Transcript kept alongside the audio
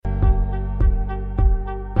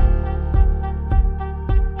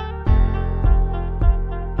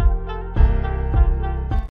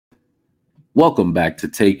Welcome back to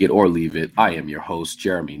Take It or Leave It. I am your host,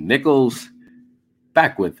 Jeremy Nichols,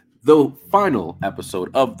 back with the final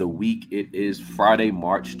episode of the week. It is Friday,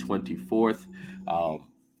 March 24th. Um,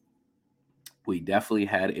 we definitely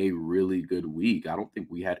had a really good week. I don't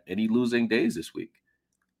think we had any losing days this week.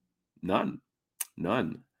 None.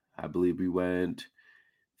 None. I believe we went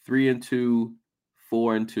 3-2,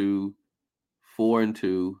 4-2,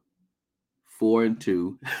 4-2,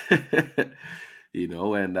 4-2.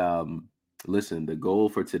 And listen, the goal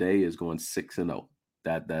for today is going 6-0.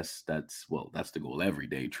 That's the goal every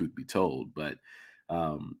day, truth be told. But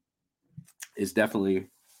um, it's definitely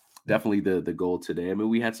the goal today. I mean,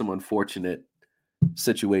 we had some unfortunate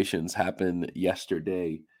situations happen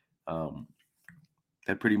yesterday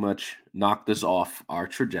that pretty much knocked us off our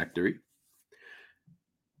trajectory.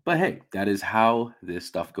 But hey, that is how this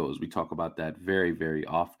stuff goes. We talk about that very, very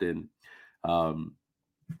often. Um,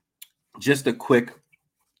 just a quick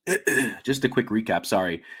recap.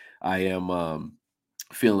 Sorry, I am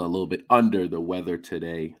feeling a little bit under the weather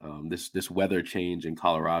today. This weather change in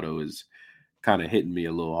Colorado is kind of hitting me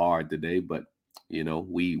a little hard today, but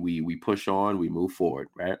we push on, we move forward,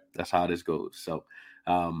 right? That's how this goes. So,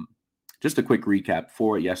 just a quick recap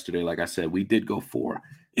for it yesterday. Like I said, we did go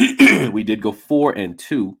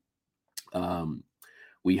 4-2.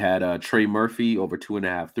 We had Trey Murphy over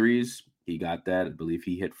 2.5 threes. He got that. I believe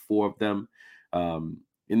he hit 4 of them.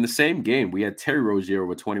 In the same game, we had Terry Rozier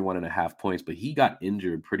with 21.5 points, but he got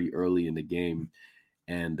injured pretty early in the game.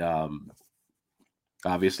 And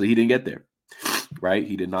obviously he didn't get there, right?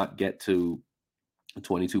 He did not get to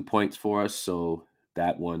 22 points for us. So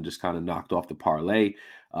that one just kind of knocked off the parlay.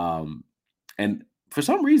 And for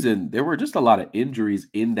some reason, there were just a lot of injuries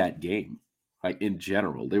in that game. Like in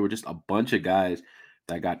general, there were just a bunch of guys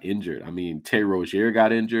that got injured. I mean, Terry Rozier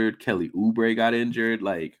got injured. Kelly Oubre got injured.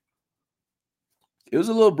 Like, it was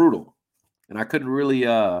a little brutal. And I couldn't really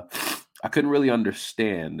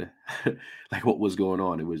understand like what was going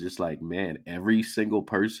on. It was just like, man, every single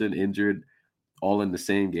person injured all in the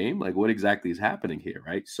same game. Like, what exactly is happening here,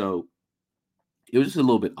 right? So it was just a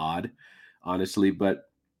little bit odd, honestly. But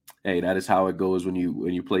hey, that is how it goes when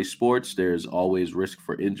you play sports. There's always risk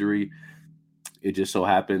for injury. It just so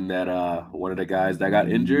happened that one of the guys that got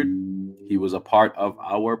injured, he was a part of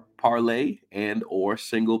our parlay and or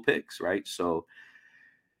single picks, right? So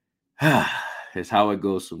it's how it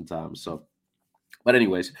goes sometimes. So, but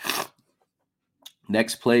anyways,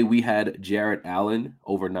 next play we had Jarrett Allen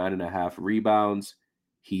over 9.5 rebounds.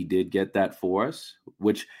 He did get that for us,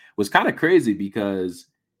 which was kind of crazy because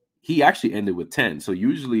he actually ended with 10. So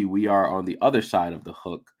usually we are on the other side of the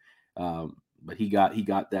hook, but he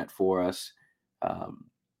got that for us.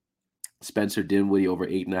 Spencer Dinwiddie over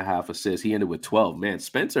 8.5 assists. He ended with 12. Man,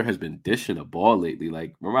 Spencer has been dishing a ball lately.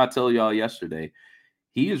 Like, remember I told y'all yesterday,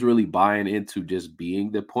 he is really buying into just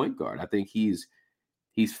being the point guard. I think he's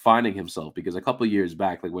finding himself because a couple of years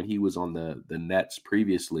back, like when he was on the Nets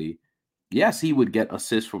previously, yes, he would get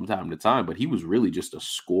assists from time to time, but he was really just a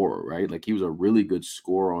scorer, right? Like he was a really good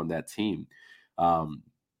scorer on that team.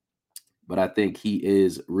 But I think he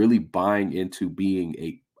is really buying into being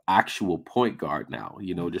a actual point guard now,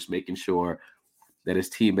 just making sure that his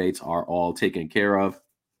teammates are all taken care of.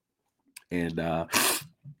 And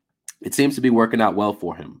it seems to be working out well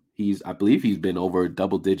for him. I believe he's been over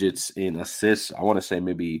double digits in assists. I want to say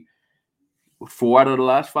maybe 4 out of the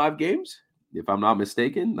last 5 games, if I'm not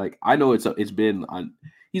mistaken. Like I know he's been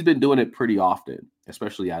doing it pretty often,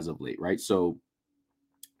 especially as of late, right? So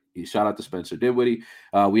shout out to Spencer Dinwiddie.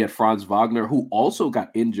 We had Franz Wagner, who also got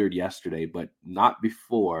injured yesterday, but not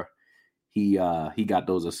before he got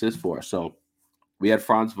those assists for us. So we had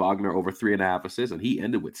Franz Wagner over 3.5 assists, and he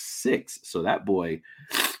ended with 6. So that boy,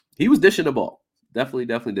 he was dishing the ball. Definitely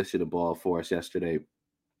dishing the ball for us yesterday.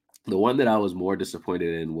 The one that I was more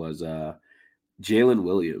disappointed in was Jalen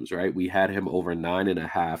Williams, right? We had him over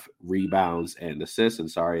 9.5 rebounds and assists.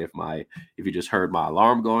 And sorry if you just heard my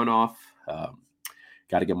alarm going off.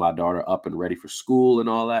 Got to get my daughter up and ready for school and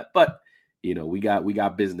all that. But we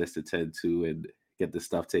got business to tend to and get this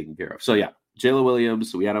stuff taken care of. So yeah, Jalen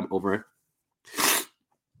Williams, we had him over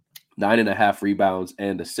 9.5 rebounds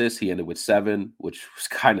and assists. He ended with 7, which was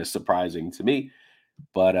kind of surprising to me.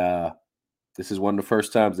 But this is one of the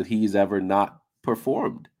first times that he's ever not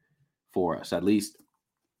performed for us, at least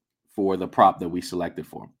for the prop that we selected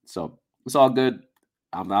for him. So it's all good.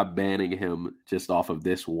 I'm not banning him just off of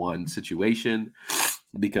this one situation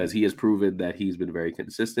because he has proven that he's been very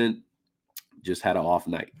consistent. Just had an off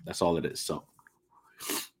night. That's all it is. So,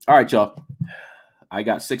 all right, y'all. I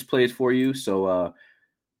got 6 plays for you. So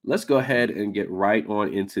let's go ahead and get right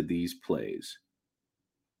on into these plays.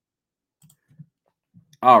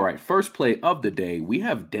 All right, first play of the day, we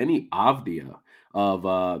have Denny Avdia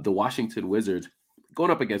of the Washington Wizards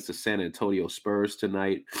going up against the San Antonio Spurs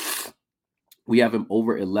tonight. We have him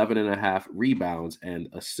over 11 and a half rebounds and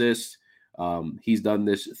assists. He's done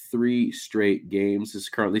this 3 straight games. Is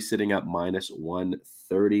currently sitting at minus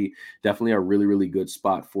 130. Definitely a really, really good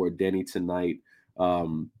spot for Denny tonight.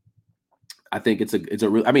 I think it's a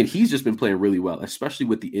real. I mean, he's just been playing really well, especially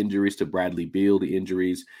with the injuries to Bradley Beal, the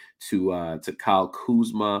injuries to Kyle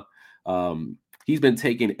Kuzma. He's been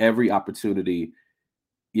taking every opportunity,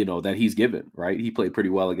 that he's given. Right, he played pretty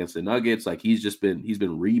well against the Nuggets. Like he's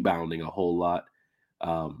been rebounding a whole lot.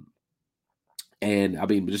 And I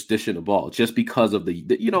mean, just dishing the ball just because of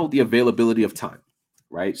the availability of time,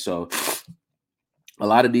 right? So a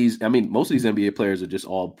lot of these, I mean, most of these NBA players are just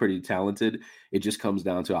all pretty talented. It just comes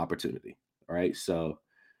down to opportunity, right? So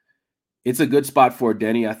it's a good spot for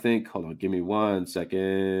Denny, I think. Hold on, give me 1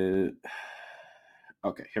 second.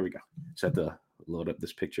 Okay, here we go. Just have to load up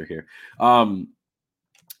this picture here.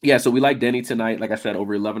 Yeah, so we like Denny tonight. Like I said,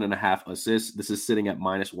 over 11 and a half assists. This is sitting at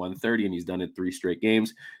minus 130, and he's done it 3 straight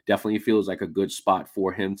games. Definitely feels like a good spot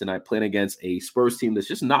for him tonight, playing against a Spurs team that's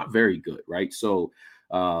just not very good, right? So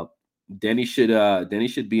Denny should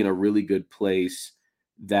be in a really good place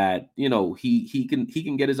that he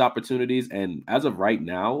can get his opportunities. And as of right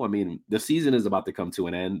now, I mean, the season is about to come to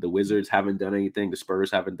an end. The Wizards haven't done anything. The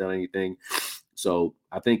Spurs haven't done anything. So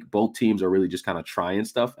I think both teams are really just kind of trying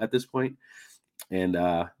stuff at this point. And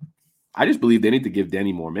I just believe they need to give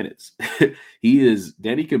Denny more minutes.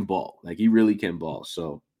 Denny can ball. Like he really can ball.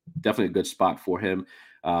 So definitely a good spot for him.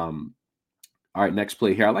 All right, next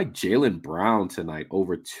play here. I like Jaylen Brown tonight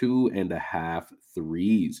over 2.5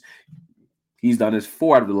 threes. He's done his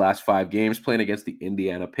 4 out of the last 5 games playing against the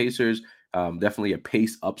Indiana Pacers. Definitely a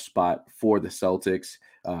pace up spot for the Celtics.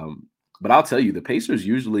 But I'll tell you, the Pacers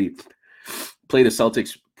usually play the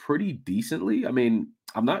Celtics pretty decently. I mean,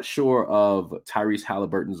 I'm not sure of Tyrese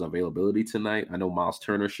Halliburton's availability tonight. I know Miles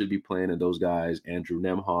Turner should be playing, and those guys, Andrew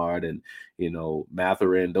Nembhard and,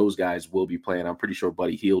 Mathurin, those guys will be playing. I'm pretty sure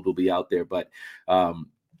Buddy Hield will be out there, but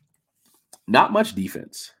not much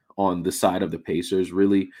defense on the side of the Pacers,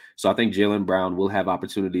 really. So I think Jaylen Brown will have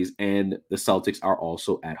opportunities, and the Celtics are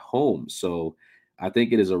also at home. So I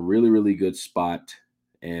think it is a really, really good spot.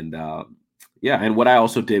 And and what I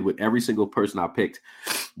also did with every single person I picked,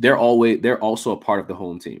 they're also a part of the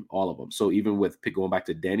home team, all of them. So even with going back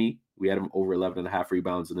to Denny, we had him over 11 and a half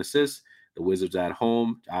rebounds and assists. The Wizards at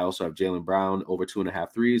home. I also have Jaylen Brown over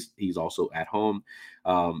 2.5 threes. He's also at home.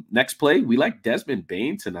 Next play, we like Desmond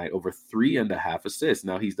Bane tonight over 3.5 assists.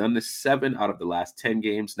 Now he's done this 7 out of the last 10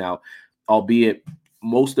 games. Now, albeit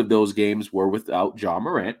most of those games were without Ja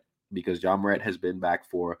Morant, because Ja Morant has been back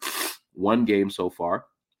for 1 game so far.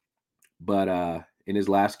 But in his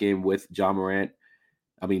last game with Ja Morant,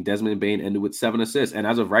 I mean, Desmond Bane ended with 7 assists. And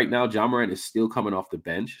as of right now, Ja Morant is still coming off the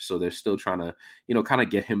bench. So they're still trying to, kind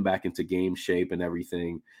of get him back into game shape and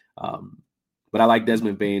everything. But I like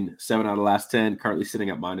Desmond Bane, 7 out of the last 10, currently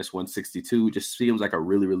sitting at minus 162. Just seems like a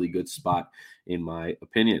really, really good spot, in my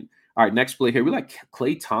opinion. All right, next play here. We like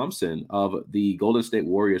Klay Thompson of the Golden State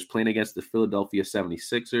Warriors playing against the Philadelphia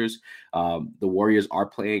 76ers. The Warriors are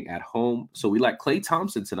playing at home. So we like Klay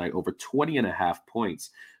Thompson tonight over 20.5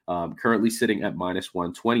 points. Currently sitting at minus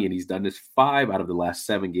 120, and he's done this 5 out of the last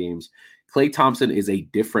 7 games. Klay Thompson is a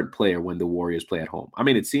different player when the Warriors play at home. I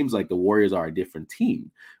mean, it seems like the Warriors are a different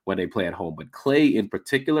team when they play at home, but Klay in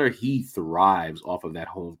particular, he thrives off of that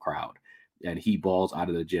home crowd, and he balls out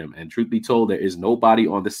of the gym. And truth be told, there is nobody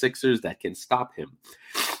on the Sixers that can stop him.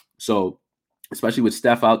 So, especially with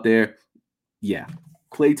Steph out there, yeah,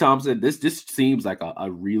 Klay Thompson, this just seems like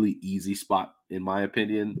a really easy spot, in my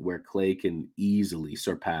opinion, where Klay can easily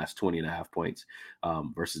surpass 20.5 points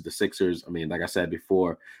versus the Sixers. I mean, like I said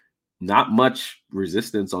before, not much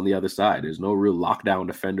resistance on the other side. There's no real lockdown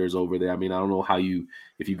defenders over there. I mean, I don't know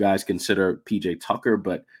if you guys consider PJ Tucker,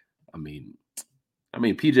 but I mean,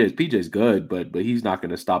 PJ's good, but he's not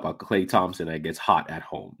going to stop a Klay Thompson that gets hot at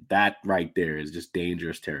home. That right there is just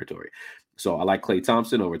dangerous territory. So I like Klay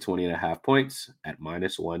Thompson over 20.5 points at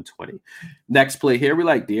minus 120. Next play here, we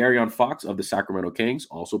like De'Aaron Fox of the Sacramento Kings,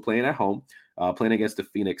 also playing at home, playing against the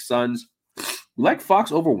Phoenix Suns. We like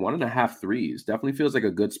Fox over 1.5 threes. Definitely feels like a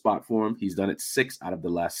good spot for him. He's done it 6 out of the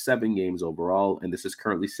last 7 games overall, and this is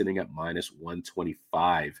currently sitting at minus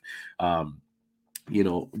 125.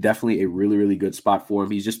 Definitely a really, really good spot for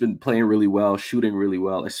him. He's just been playing really well, shooting really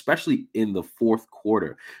well, especially in the fourth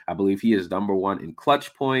quarter. I believe he is number 1 in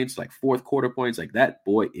clutch points, like fourth quarter points. Like that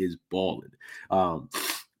boy is balling.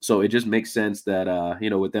 So it just makes sense that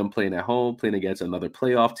with them playing at home, playing against another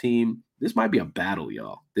playoff team, this might be a battle,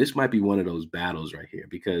 y'all. This might be one of those battles right here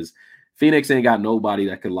because Phoenix ain't got nobody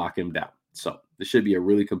that could lock him down. So this should be a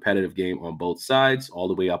really competitive game on both sides, all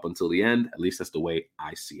the way up until the end. At least that's the way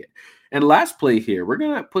I see it. And last play here, we're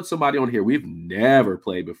gonna put somebody on here we've never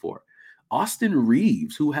played before. Austin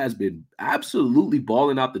Reeves, who has been absolutely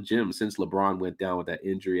balling out the gym since LeBron went down with that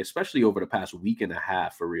injury, especially over the past week and a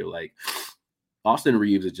half for real. Like Austin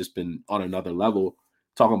Reeves has just been on another level.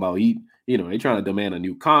 Talking about they trying to demand a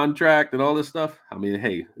new contract and all this stuff. I mean,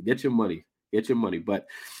 hey, get your money, But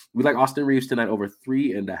we like Austin Reeves tonight over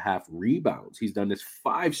 3.5 rebounds. He's done this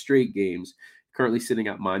 5 straight games. Currently sitting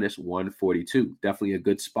at minus 142. Definitely a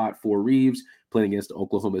good spot for Reeves playing against the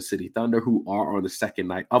Oklahoma City Thunder, who are on the second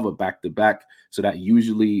night of a back-to-back. So that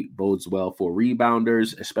usually bodes well for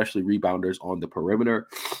rebounders, especially rebounders on the perimeter,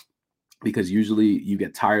 because usually you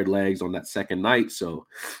get tired legs on that second night. So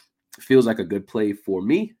it feels like a good play for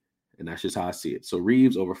me. And that's just how I see it. So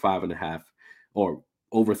Reeves over 5.5 or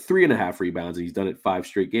over 3.5 rebounds. He's done it 5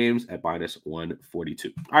 straight games at minus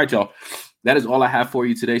 142. All right, y'all. That is all I have for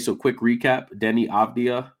you today. So quick recap. Denny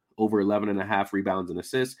Avdia over 11.5 rebounds and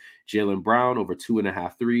assists. Jaylen Brown over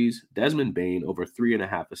 2.5 threes. Desmond Bane over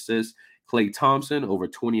 3.5 assists. Klay Thompson over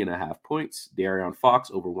 20.5 points. De'Aaron Fox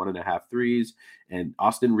over 1.5 threes. And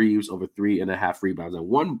Austin Reeves over 3.5 rebounds. And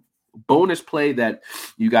one bonus play that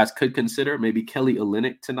you guys could consider, maybe Kelly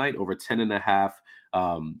Olynyk tonight over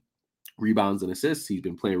 10.5 rebounds and assists. He's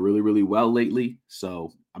been playing really, really well lately.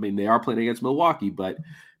 So, I mean, they are playing against Milwaukee, but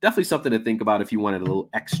definitely something to think about if you wanted a little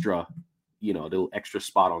extra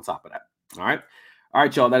spot on top of that. All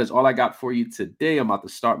right, y'all. That is all I got for you today. I'm about to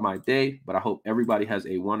start my day, but I hope everybody has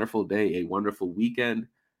a wonderful day, a wonderful weekend,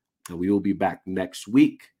 and we will be back next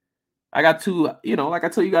week. I got like I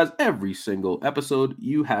tell you guys every single episode,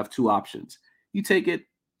 you have 2 options. You take it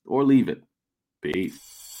or leave it.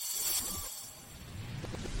 Peace.